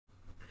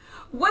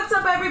What's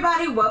up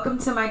everybody? Welcome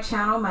to my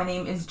channel. My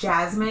name is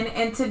Jasmine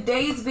and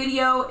today's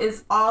video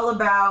is all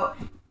about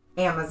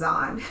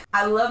Amazon.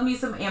 I love me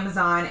some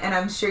Amazon and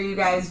I'm sure you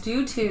guys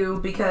do too,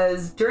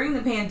 because during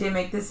the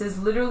pandemic this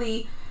is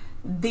literally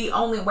the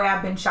only way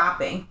I've been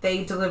shopping.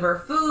 They deliver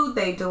food,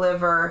 they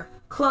deliver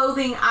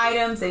clothing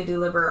items, they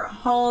deliver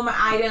home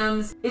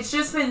items. It's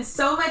just been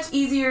so much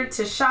easier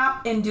to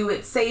shop and do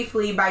it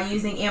safely by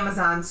using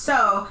Amazon.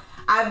 So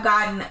I've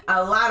gotten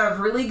a lot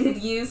of really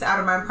good use out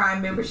of my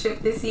Prime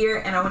membership this year,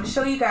 and I want to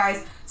show you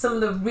guys some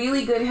of the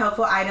really good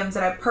helpful items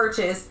that I've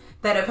purchased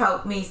that have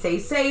helped me stay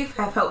safe,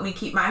 have helped me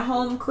keep my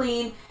home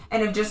clean,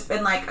 and have just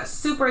been like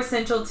super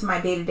essential to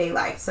my day-to-day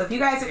life. So if you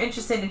guys are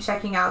interested in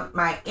checking out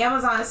my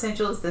Amazon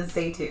essentials, then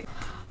stay tuned.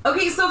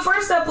 Okay, so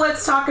first up,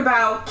 let's talk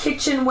about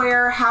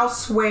kitchenware,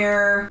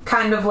 houseware,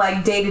 kind of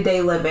like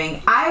day-to-day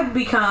living. I've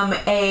become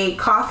a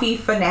coffee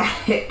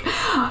fanatic.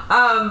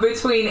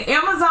 Between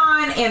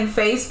Amazon and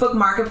Facebook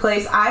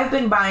Marketplace, I've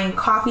been buying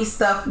coffee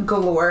stuff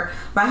galore.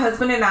 My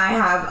husband and I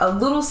have a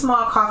little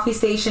small coffee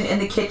station in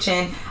the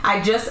kitchen.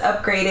 I just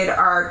upgraded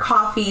our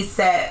coffee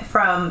set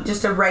from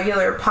just a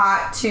regular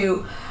pot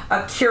to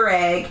a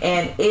Keurig,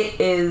 and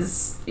it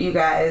is, you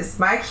guys,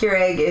 my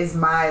Keurig is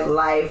my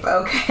life,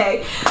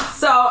 okay?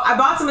 So I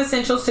bought some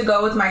essentials to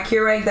go with my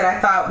Keurig that I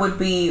thought would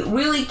be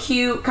really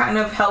cute, kind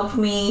of help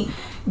me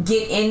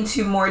get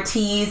into more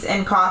teas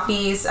and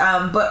coffees,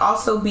 but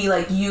also be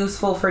like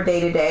useful for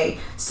day to day.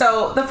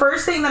 So the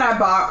first thing that I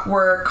bought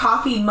were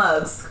coffee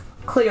mugs.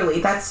 Clearly,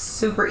 that's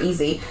super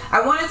easy.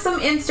 I wanted some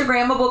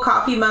Instagrammable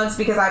coffee mugs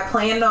because I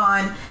planned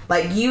on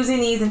like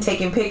using these and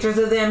taking pictures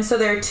of them. So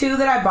there are two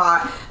that I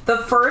bought. The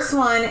first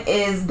one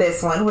is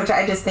this one, which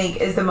I just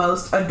think is the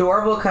most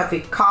adorable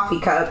coffee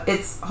cup.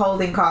 It's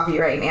holding coffee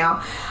right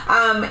now.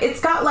 It's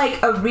got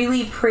like a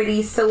really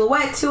pretty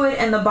silhouette to it,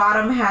 and the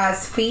bottom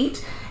has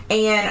feet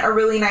and a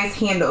really nice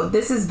handle.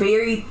 This is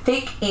very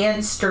thick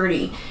and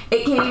sturdy.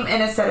 It came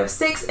in a set of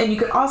 6, and you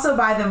could also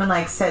buy them in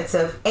like sets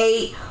of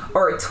 8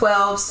 or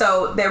 12.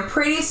 So they're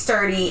pretty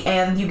sturdy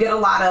and you get a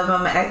lot of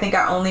them. And I think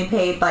I only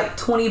paid like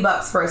 20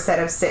 bucks for a set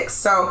of 6.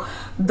 So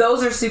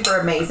those are super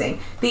amazing.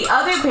 The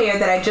other pair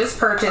that I just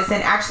purchased,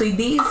 and actually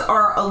these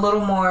are a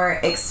little more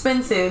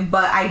expensive,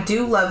 but I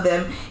do love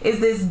them,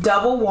 is this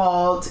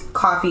double-walled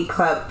coffee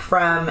cup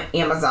from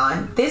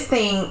Amazon. This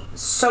thing,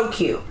 so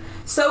cute.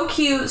 So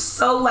cute,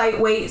 so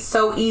lightweight,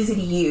 so easy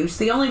to use.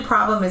 The only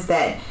problem is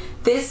that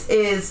this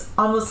is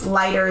almost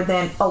lighter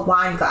than a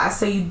wine glass,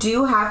 so you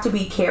do have to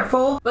be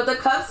careful. But the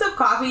cups of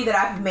coffee that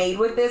I've made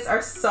with this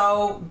are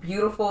so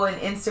beautiful and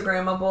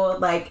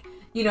Instagrammable. Like,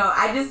 you know,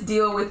 I just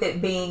deal with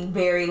it being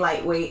very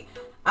lightweight.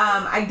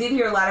 I did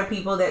hear a lot of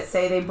people that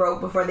say they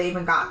broke before they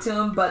even got to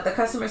them, but the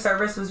customer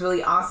service was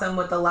really awesome,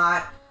 with a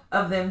lot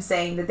of them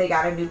saying that they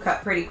got a new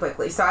cup pretty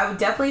quickly. So I would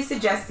definitely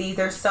suggest these.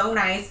 They're so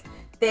nice.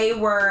 They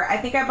were, I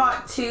think I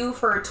bought 2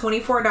 for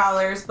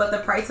 $24, but the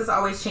price is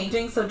always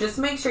changing. So just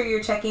make sure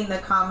you're checking the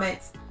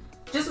comments.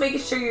 Just making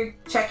sure you're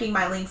checking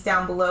my links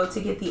down below to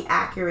get the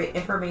accurate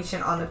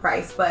information on the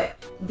price. But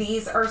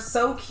these are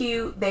so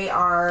cute. They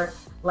are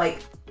like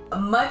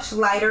much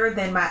lighter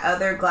than my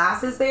other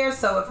glasses there.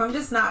 So if I'm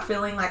just not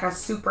feeling like a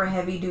super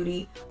heavy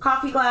duty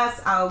coffee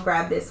glass, I'll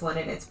grab this one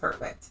and it's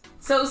perfect.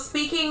 So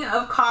speaking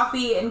of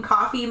coffee and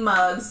coffee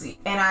mugs,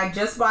 and I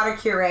just bought a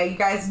Keurig. You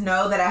guys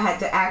know that I had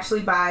to actually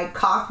buy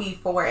coffee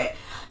for it.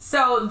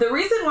 So the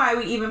reason why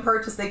we even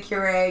purchased the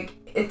Keurig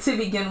to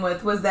begin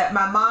with was that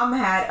my mom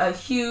had a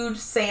huge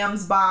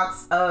Sam's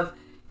box of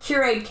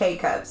Keurig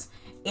K-Cups,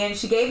 and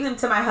she gave them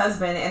to my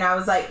husband, and I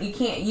was like, you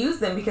can't use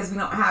them because we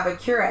don't have a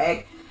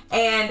Keurig.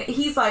 And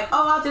he's like,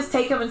 oh, I'll just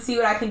take them and see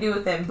what I can do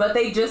with them. But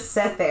they just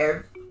sat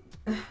there.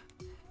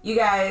 You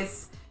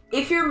guys,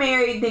 if you're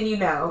married, then you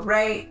know,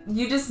 right?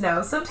 You just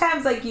know.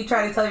 Sometimes like you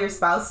try to tell your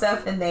spouse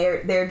stuff and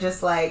they're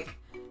just like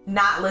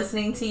not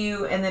listening to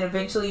you, and then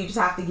eventually you just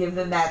have to give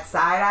them that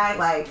side eye,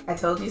 like, I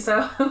told you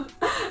so.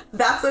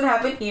 That's what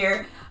happened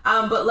here.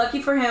 But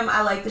lucky for him,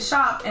 I like the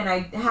shop, and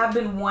I have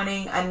been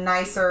wanting a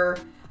nicer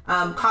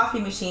coffee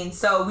machine.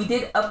 So we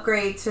did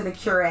upgrade to the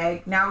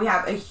Keurig. Now we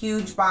have a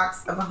huge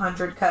box of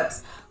 100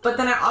 cups. But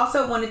then I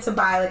also wanted to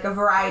buy like a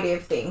variety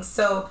of things.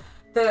 So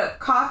the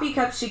coffee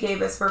cups she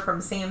gave us were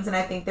from Sam's, and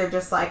I think they're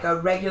just like a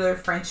regular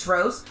French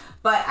roast.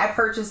 But I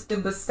purchased the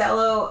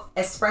Bustelo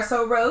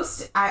espresso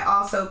roast. I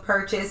also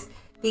purchased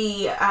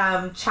the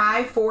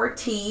chai 4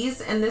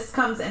 teas, and this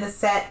comes in a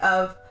set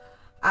of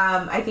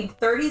I think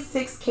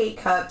 36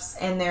 K-cups,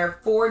 and there are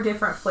 4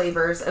 different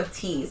flavors of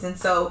teas. And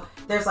so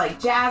there's like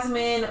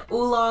jasmine,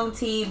 oolong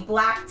tea,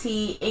 black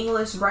tea,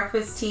 English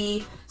breakfast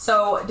tea.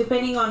 So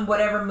depending on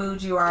whatever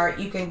mood you are,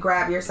 you can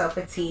grab yourself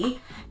a tea.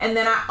 And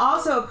then I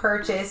also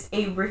purchased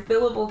a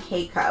refillable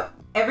K-cup.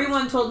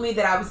 Everyone told me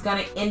that I was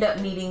going to end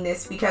up needing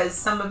this because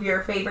some of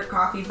your favorite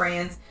coffee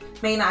brands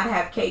may not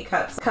have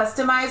K-cups.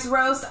 Customized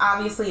roast,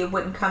 obviously it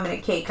wouldn't come in a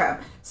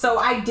K-cup. So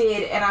I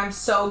did, and I'm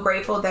so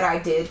grateful that I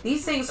did.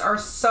 These things are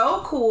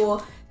so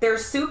cool. They're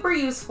super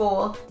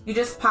useful. You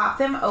just pop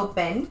them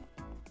open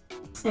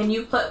and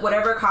you put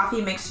whatever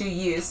coffee mix you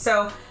use.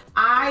 So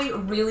I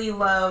really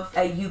love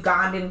a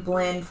Ugandan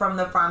blend from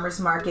the farmer's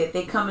market.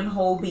 They come in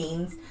whole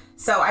beans.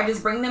 So I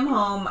just bring them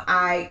home,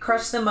 I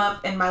crush them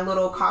up in my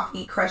little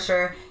coffee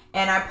crusher,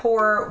 and I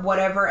pour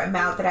whatever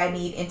amount that I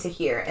need into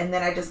here. And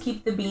then I just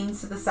keep the beans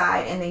to the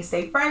side and they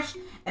stay fresh,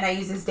 and I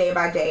use this day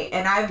by day.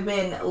 And I've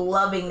been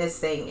loving this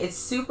thing. It's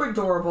super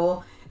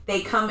durable.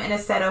 They come in a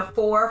set of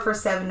 4 for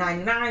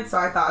 $7.99, so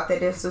I thought that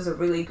this was a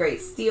really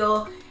great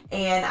steal,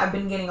 and I've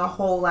been getting a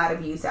whole lot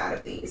of use out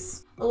of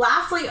these.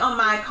 Lastly on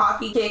my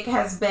coffee kick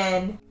has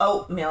been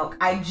oat milk.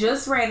 I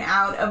just ran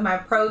out of my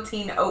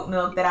protein oat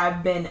milk that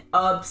I've been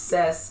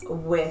obsessed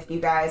with,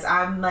 you guys.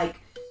 I'm like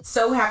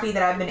so happy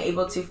that I've been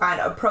able to find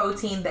a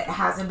protein that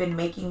hasn't been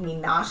making me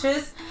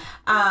nauseous.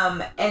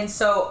 And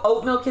so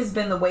oat milk has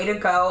been the way to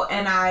go,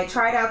 and I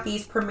tried out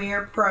these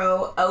Premier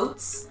Pro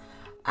oats.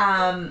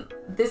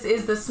 This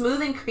is the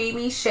smooth and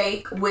creamy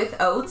shake with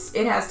oats.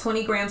 It has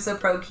 20 grams of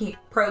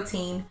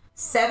protein,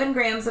 7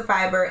 grams of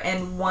fiber,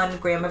 and 1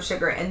 gram of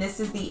sugar. And this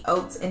is the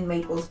Oats and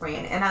Maples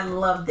brand, and I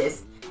love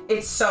this.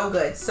 It's so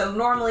good. So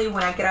normally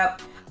when I get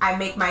up, I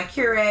make my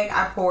Keurig.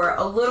 I pour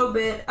a little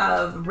bit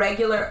of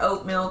regular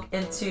oat milk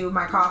into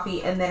my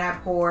coffee, and then I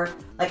pour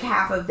like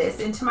half of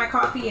this into my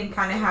coffee and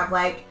kind of have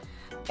like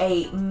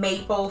a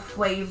maple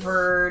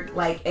flavored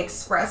like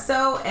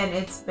espresso, and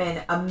it's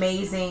been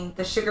amazing.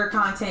 The sugar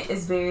content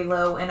is very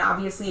low, and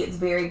obviously it's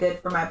very good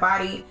for my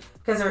body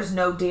because there's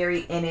no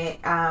dairy in it,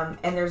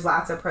 and there's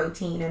lots of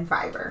protein and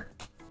fiber.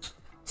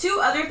 2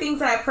 other things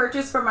that I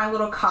purchased for my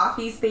little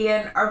coffee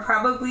stand are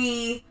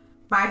probably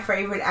my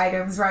favorite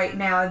items right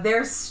now.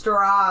 They're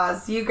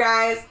straws, you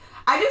guys.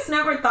 I just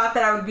never thought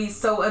that I would be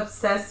so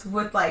obsessed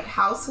with like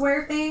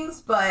houseware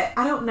things, but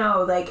I don't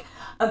know, like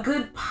a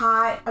good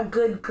pot, a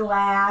good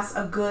glass,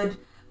 a good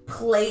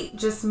plate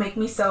just make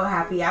me so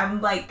happy.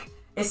 I'm like,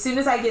 as soon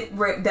as I get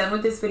done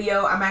with this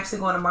video, I'm actually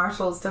going to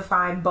Marshall's to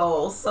find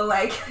bowls. So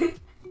like,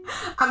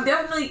 I'm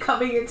definitely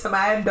coming into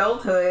my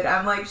adulthood.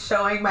 I'm like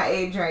showing my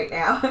age right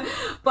now.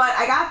 But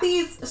I got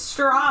these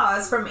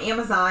straws from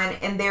Amazon,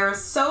 and they're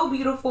so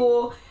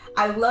beautiful.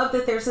 I love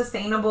that they're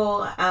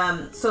sustainable,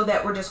 so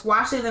that we're just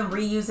washing them,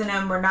 reusing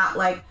them. We're not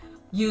like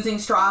using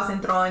straws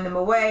and throwing them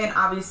away and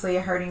obviously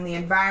hurting the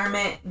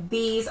environment.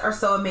 These are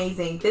so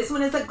amazing. This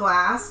one is a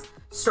glass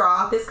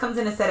straw. This comes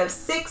in a set of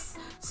 6.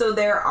 So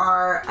there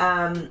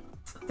are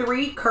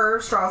 3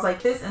 curved straws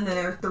like this, and then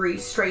there are 3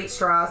 straight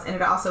straws, and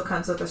it also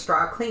comes with a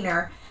straw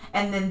cleaner.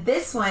 And then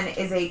this one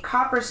is a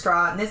copper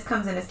straw, and this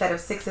comes in a set of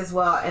 6 as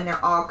well, and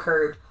they're all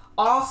curved.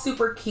 All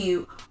super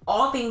cute.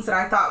 All things that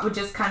I thought would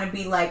just kind of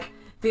be like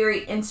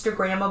very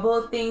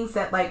Instagrammable things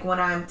that like when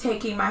I'm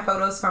taking my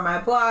photos for my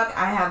blog,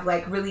 I have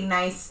like really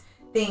nice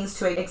things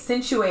to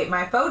accentuate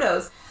my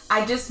photos.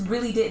 I just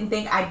really didn't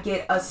think I'd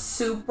get a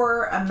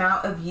super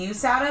amount of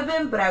use out of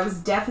them, but I was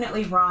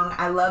definitely wrong.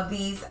 I love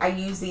these. I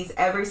use these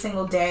every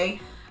single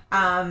day.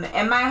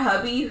 And my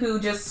hubby, who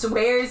just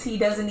swears he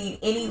doesn't need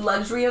any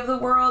luxury of the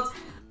world,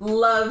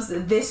 loves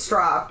this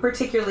straw,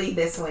 particularly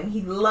this one.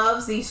 He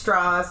loves these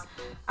straws.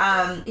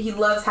 He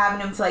loves having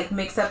them to like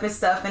mix up his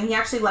stuff, and he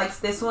actually likes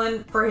this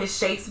one for his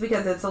shakes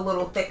because it's a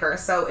little thicker.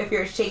 So if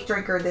you're a shake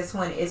drinker, this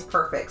one is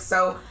perfect.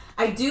 So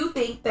I do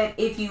think that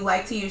if you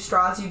like to use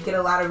straws, you'd get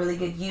a lot of really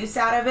good use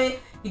out of it.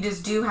 You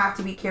just do have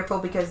to be careful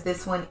because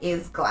this one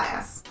is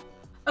glass.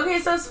 Okay,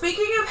 so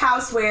speaking of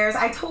housewares,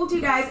 I told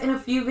you guys in a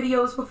few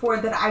videos before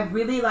that I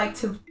really like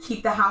to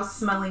keep the house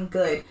smelling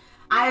good.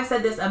 I have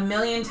said this a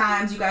million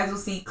times. You guys will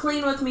see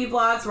Clean With Me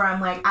vlogs where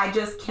I'm like, I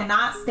just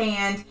cannot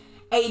stand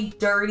a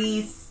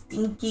dirty,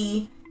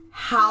 stinky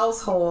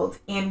household.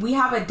 And we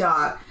have a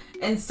dog.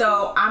 And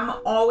so I'm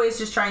always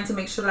just trying to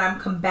make sure that I'm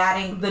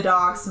combating the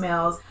dog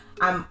smells.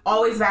 I'm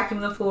always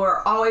vacuuming the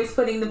floor, always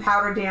putting the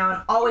powder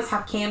down, always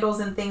have candles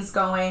and things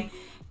going,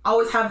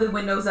 always have the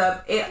windows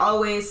up. It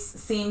always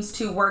seems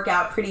to work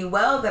out pretty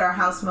well that our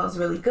house smells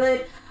really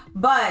good.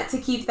 But to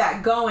keep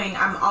that going,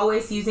 I'm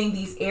always using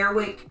these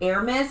Airwick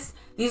Air Mist.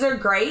 These are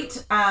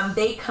great.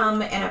 They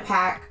come in a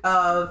pack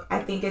of, I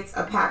think it's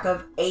a pack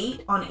of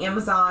 8 on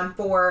Amazon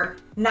for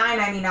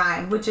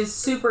 $9.99, which is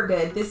super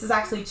good. This is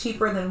actually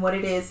cheaper than what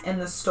it is in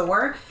the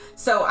store.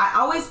 So I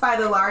always buy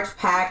the large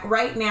pack.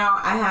 Right now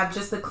I have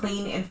just the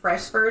clean and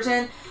fresh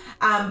version.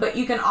 But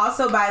you can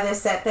also buy the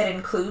set that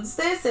includes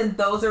this, and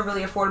those are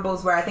really affordable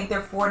as well. I think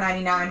they're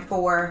 $4.99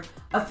 for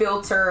a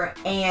filter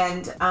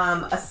and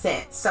a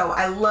scent. So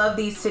I love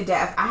these to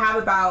death. I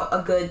have about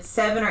a good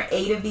 7 or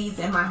 8 of these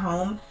in my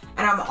home,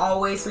 and I'm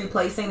always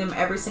replacing them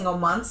every single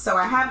month. So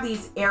I have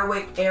these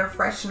Airwick air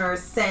freshener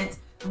scent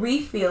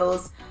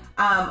refills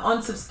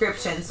on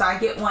subscription. So I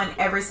get one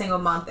every single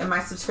month, and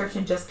my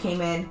subscription just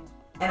came in.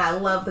 And I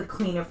love the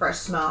clean and fresh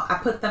smell. I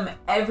put them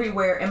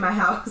everywhere in my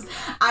house.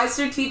 I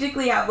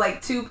strategically have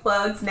like 2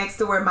 plugs next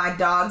to where my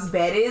dog's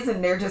bed is,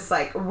 and they're just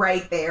like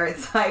right there.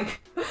 It's like,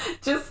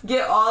 just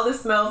get all the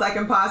smells I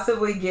can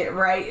possibly get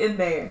right in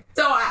there.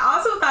 So I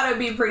also thought it'd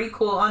be pretty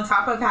cool, on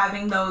top of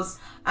having those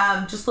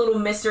just little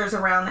misters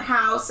around the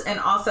house and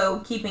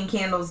also keeping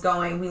candles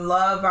going. We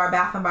love our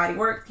Bath and Body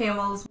Works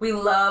candles. We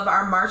love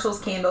our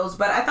Marshall's candles,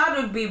 but I thought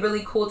it would be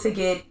really cool to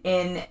get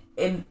an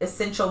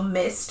essential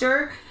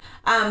mister.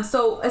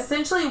 So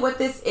essentially what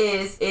this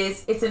is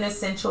it's an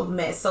essential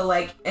mist. So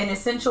like an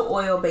essential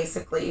oil,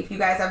 basically. If you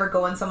guys ever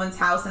go in someone's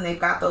house and they've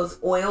got those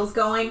oils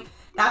going,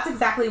 that's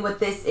exactly what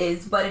this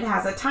is, but it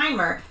has a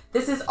timer.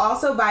 This is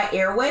also by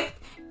Airwick,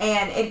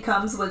 and it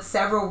comes with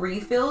several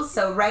refills.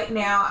 So right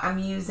now I'm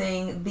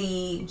using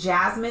the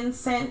jasmine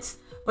scent,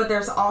 but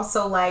there's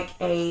also like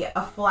a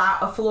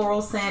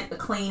floral scent, a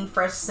clean,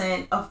 fresh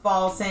scent, a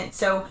fall scent.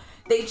 So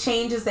they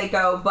change as they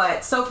go,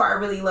 but so far I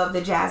really love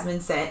the jasmine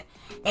scent.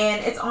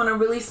 And it's on a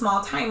really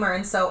small timer.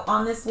 And so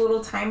on this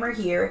little timer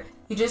here,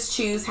 you just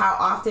choose how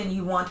often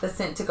you want the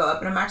scent to go up.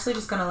 And I'm actually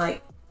just gonna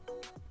like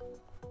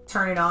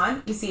turn it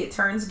on. You see it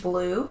turns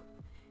blue,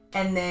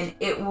 and then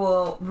it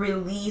will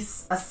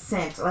release a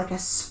scent, like a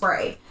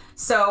spray.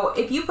 So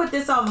if you put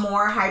this on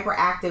more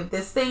hyperactive,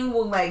 this thing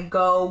will like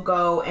go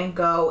and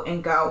go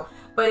and go.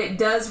 But it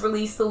does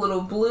release the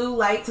little blue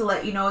light to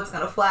let you know it's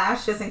gonna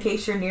flash, just in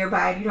case you're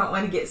nearby and you don't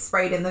want to get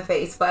sprayed in the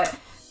face. But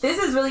this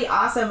is really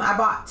awesome. I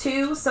bought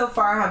 2 so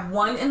far. I have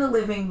 1 in the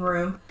living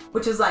room,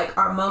 which is like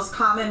our most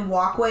common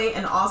walkway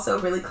and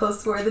also really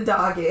close to where the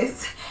dog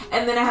is.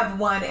 And then I have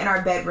 1 in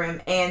our bedroom,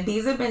 and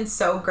these have been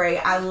so great.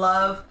 I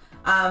love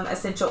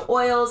essential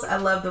oils. I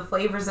love the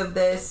flavors of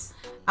this.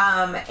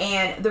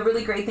 And the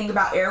really great thing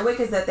about Airwick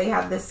is that they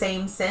have the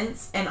same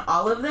scents in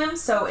all of them.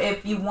 So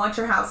if you want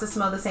your house to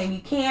smell the same,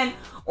 you can,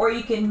 or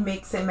you can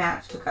mix and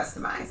match to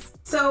customize.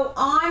 So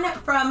on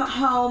from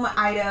home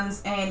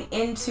items and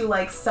into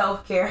like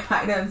self-care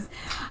items,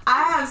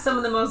 I have some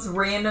of the most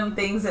random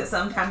things that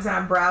sometimes when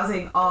I'm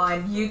browsing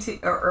on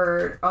YouTube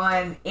or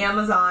on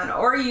Amazon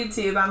or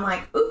YouTube, I'm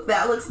like, ooh,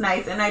 that looks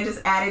nice. And I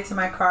just add it to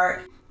my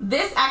cart.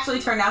 This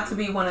actually turned out to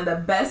be one of the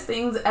best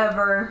things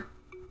ever.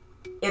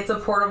 It's a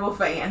portable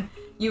fan.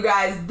 You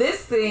guys,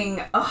 this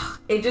thing,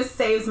 it just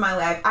saves my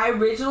life. I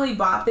originally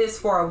bought this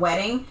for a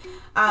wedding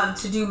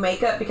to do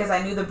makeup because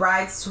I knew the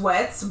bride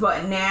sweats,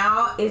 but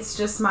now it's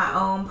just my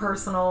own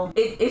personal,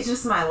 it's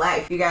just my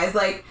life, you guys.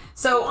 Like,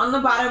 so on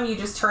the bottom, you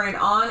just turn it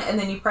on and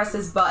then you press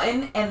this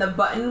button and the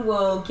button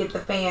will get the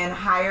fan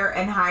higher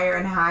and higher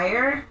and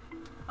higher.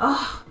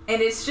 Oh,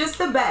 and it's just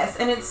the best,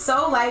 and it's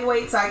so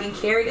lightweight so I can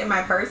carry it in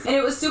my purse, and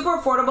it was super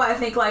affordable. I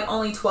think like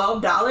only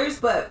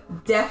 $12,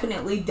 but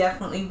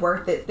definitely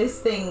worth it. This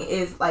thing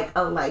is like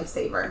a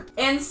lifesaver.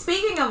 And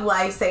speaking of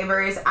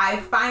lifesavers, I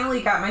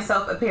finally got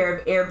myself a pair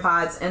of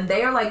AirPods, and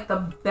they are like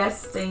the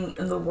best thing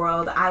in the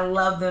world. I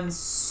love them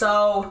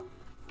so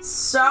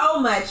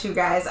much, you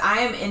guys. I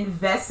am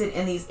invested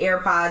in these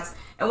AirPods.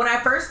 And when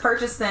I first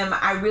purchased them,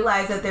 I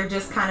realized that they're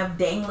just kind of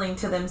dangling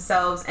to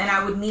themselves, and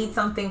I would need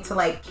something to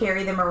like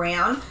carry them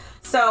around.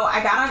 So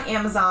I got on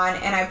Amazon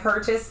and I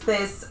purchased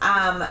this,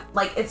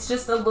 like it's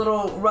just a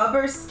little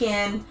rubber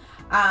skin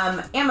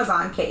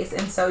Amazon case.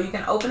 And so you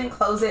can open and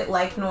close it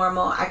like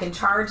normal. I can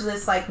charge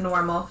this like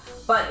normal,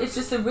 but it's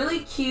just a really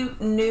cute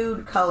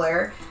nude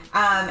color.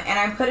 And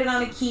I put it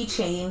on a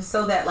keychain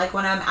so that like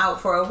when I'm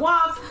out for a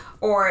walk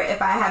or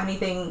if I have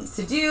anything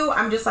to do,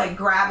 I'm just like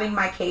grabbing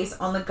my case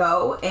on the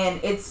go, and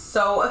it's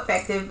so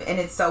effective and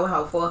it's so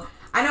helpful.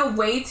 I know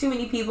way too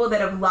many people that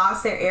have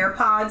lost their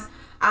AirPods,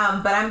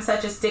 but I'm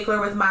such a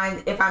stickler with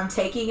mine. If I'm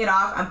taking it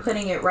off, I'm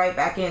putting it right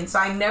back in. So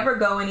I never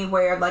go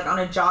anywhere like on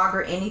a jog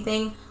or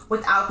anything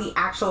without the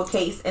actual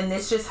case, and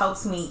this just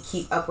helps me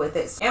keep up with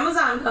it. So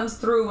Amazon comes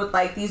through with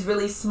like these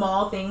really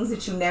small things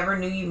that you never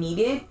knew you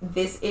needed.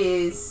 This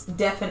is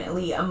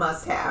definitely a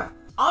must-have.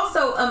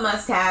 Also a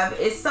must-have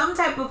is some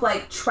type of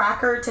like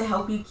tracker to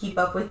help you keep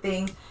up with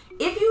things.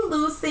 If you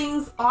lose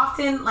things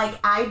often, like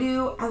I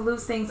do, I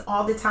lose things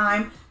all the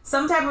time,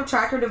 some type of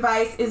tracker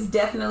device is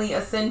definitely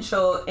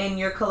essential in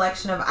your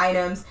collection of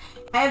items.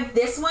 I have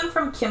this one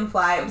from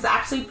Kimfly. It was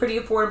actually pretty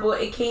affordable.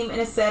 It came in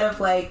a set of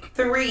like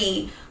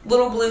 3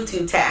 little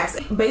Bluetooth tags.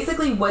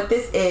 Basically what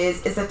this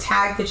is a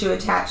tag that you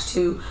attach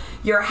to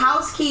your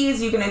house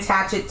keys. You can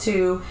attach it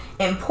to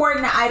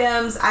important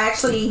items.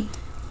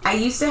 I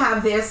used to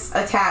have this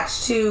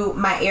attached to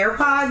my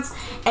AirPods,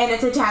 and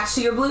it's attached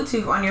to your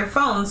Bluetooth on your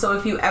phone. So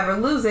if you ever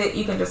lose it,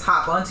 you can just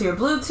hop onto your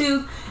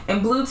Bluetooth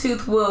and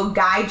Bluetooth will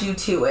guide you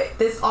to it.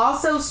 This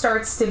also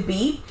starts to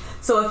beep.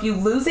 So if you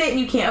lose it and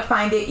you can't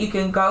find it, you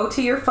can go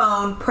to your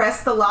phone,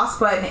 press the lost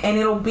button, and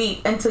it'll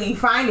beep until you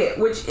find it,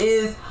 which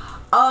is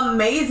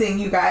amazing,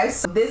 you guys.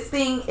 So this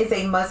thing is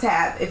a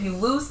must-have. If you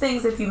lose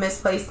things, if you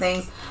misplace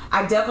things,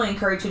 I definitely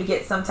encourage you to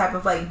get some type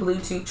of like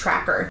Bluetooth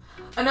tracker.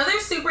 Another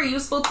super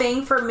useful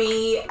thing for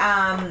me,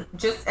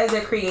 just as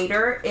a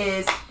creator,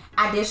 is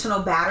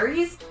additional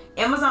batteries.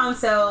 Amazon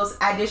sells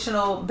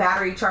additional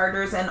battery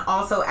chargers and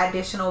also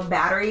additional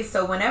batteries.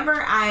 So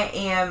whenever I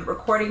am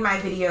recording my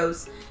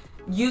videos,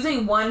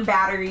 using one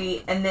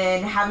battery and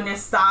then having to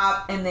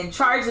stop and then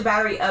charge the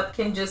battery up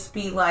can just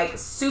be like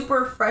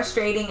super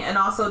frustrating and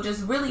also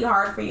just really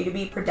hard for you to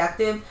be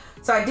productive.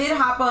 So I did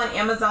hop on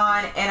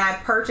Amazon and I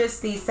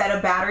purchased these set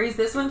of batteries.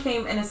 This one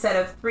came in a set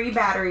of 3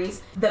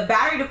 batteries. The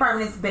battery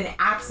department has been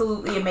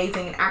absolutely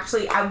amazing, and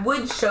actually I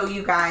would show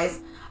you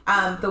guys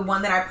the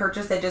one that I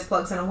purchased that just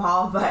plugs in a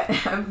wall, but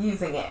I'm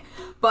using it.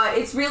 But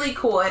it's really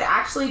cool. It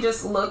actually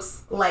just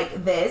looks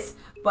like this,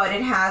 but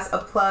it has a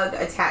plug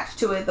attached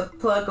to it. The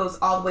plug goes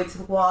all the way to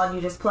the wall and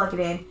you just plug it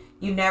in.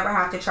 You never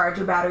have to charge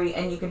your battery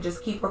and you can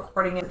just keep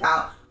recording it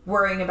without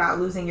worrying about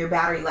losing your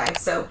battery life.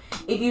 So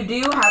if you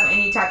do have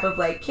any type of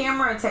like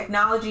camera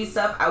technology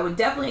stuff, I would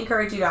definitely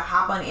encourage you to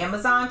hop on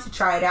Amazon to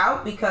try it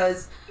out,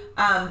 because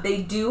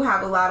they do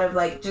have a lot of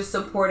like just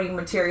supporting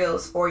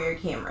materials for your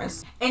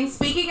cameras. And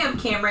speaking of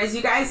cameras,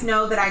 you guys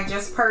know that I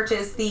just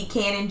purchased the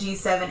Canon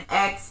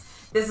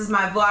G7X. This is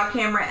my vlog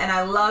camera and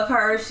I love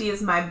her. She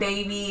is my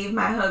baby.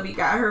 My hubby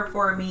got her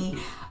for me.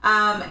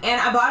 And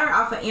I bought her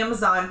off of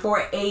Amazon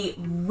for a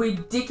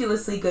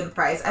ridiculously good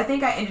price. I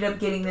think I ended up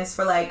getting this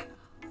for like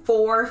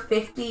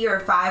 $450 or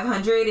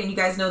 $500, and you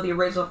guys know the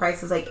original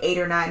price was like $800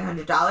 or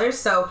 $900.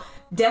 So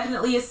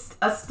definitely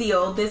a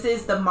steal. This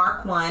is the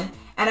Mark 1.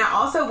 And I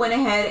also went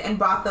ahead and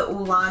bought the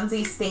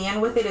Ulanzi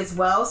stand with it as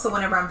well. So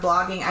whenever I'm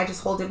vlogging, I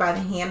just hold it by the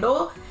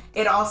handle.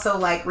 It also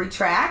like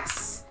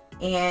retracts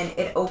and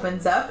it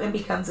opens up and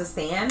becomes a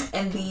stand.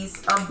 And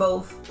these are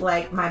both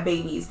like my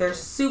babies. They're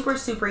super,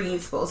 super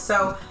useful.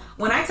 So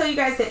when I tell you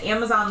guys that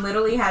Amazon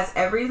literally has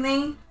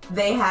everything,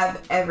 they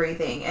have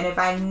everything. And if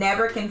I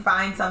never can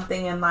find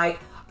something in like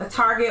a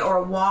Target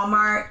or a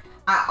Walmart,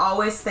 I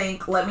always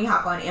think, let me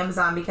hop on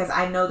Amazon, because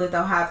I know that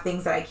they'll have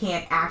things that I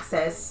can't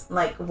access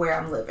like where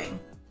I'm living.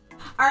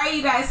 Alright,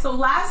 you guys, so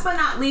last but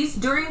not least,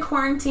 during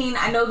quarantine,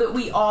 I know that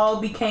we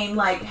all became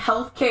like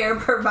healthcare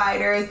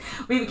providers.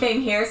 We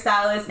became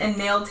hairstylists and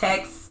nail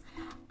techs.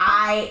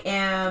 I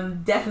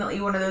am definitely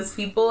one of those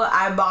people.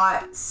 I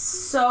bought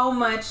so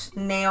much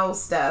nail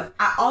stuff.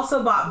 I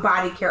also bought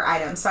body care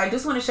items. So I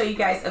just want to show you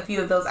guys a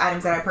few of those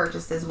items that I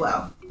purchased as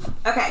well.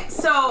 Okay,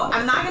 so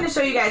I'm not going to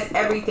show you guys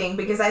everything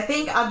because I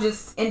think I'll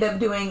just end up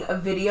doing a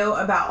video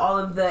about all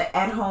of the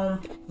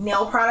at-home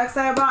nail products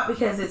that I bought,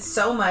 because it's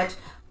so much.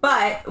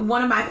 But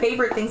one of my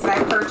favorite things that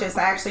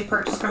I actually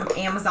purchased from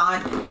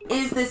Amazon,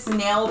 is this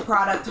nail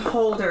product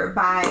holder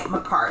by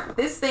Macao.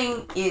 This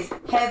thing is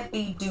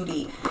heavy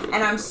duty, and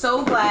I'm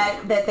so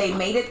glad that they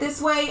made it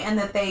this way and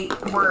that they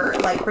were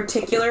like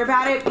particular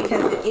about it,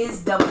 because it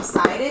is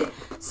double-sided.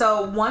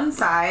 So one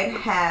side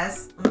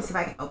has, let me see if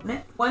I can open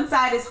it. One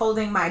side is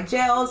holding my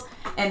gels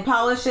and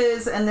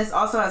polishes, and this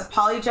also has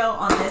poly gel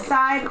on this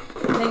side.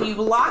 And then you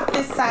lock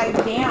this side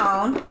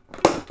down.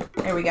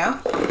 There we go.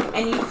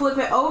 And you flip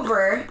it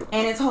over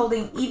and it's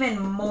holding even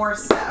more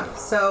stuff.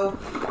 So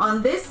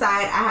on this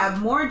side, I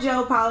have more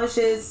gel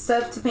polishes,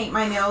 stuff to paint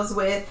my nails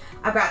with.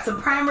 I've got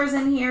some primers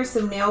in here,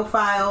 some nail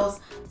files,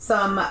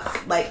 some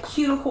like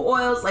cuticle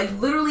oils, like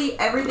literally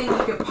everything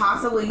you could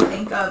possibly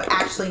think of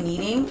actually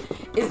needing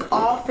is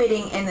all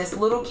fitting in this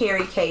little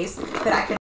carry case that I can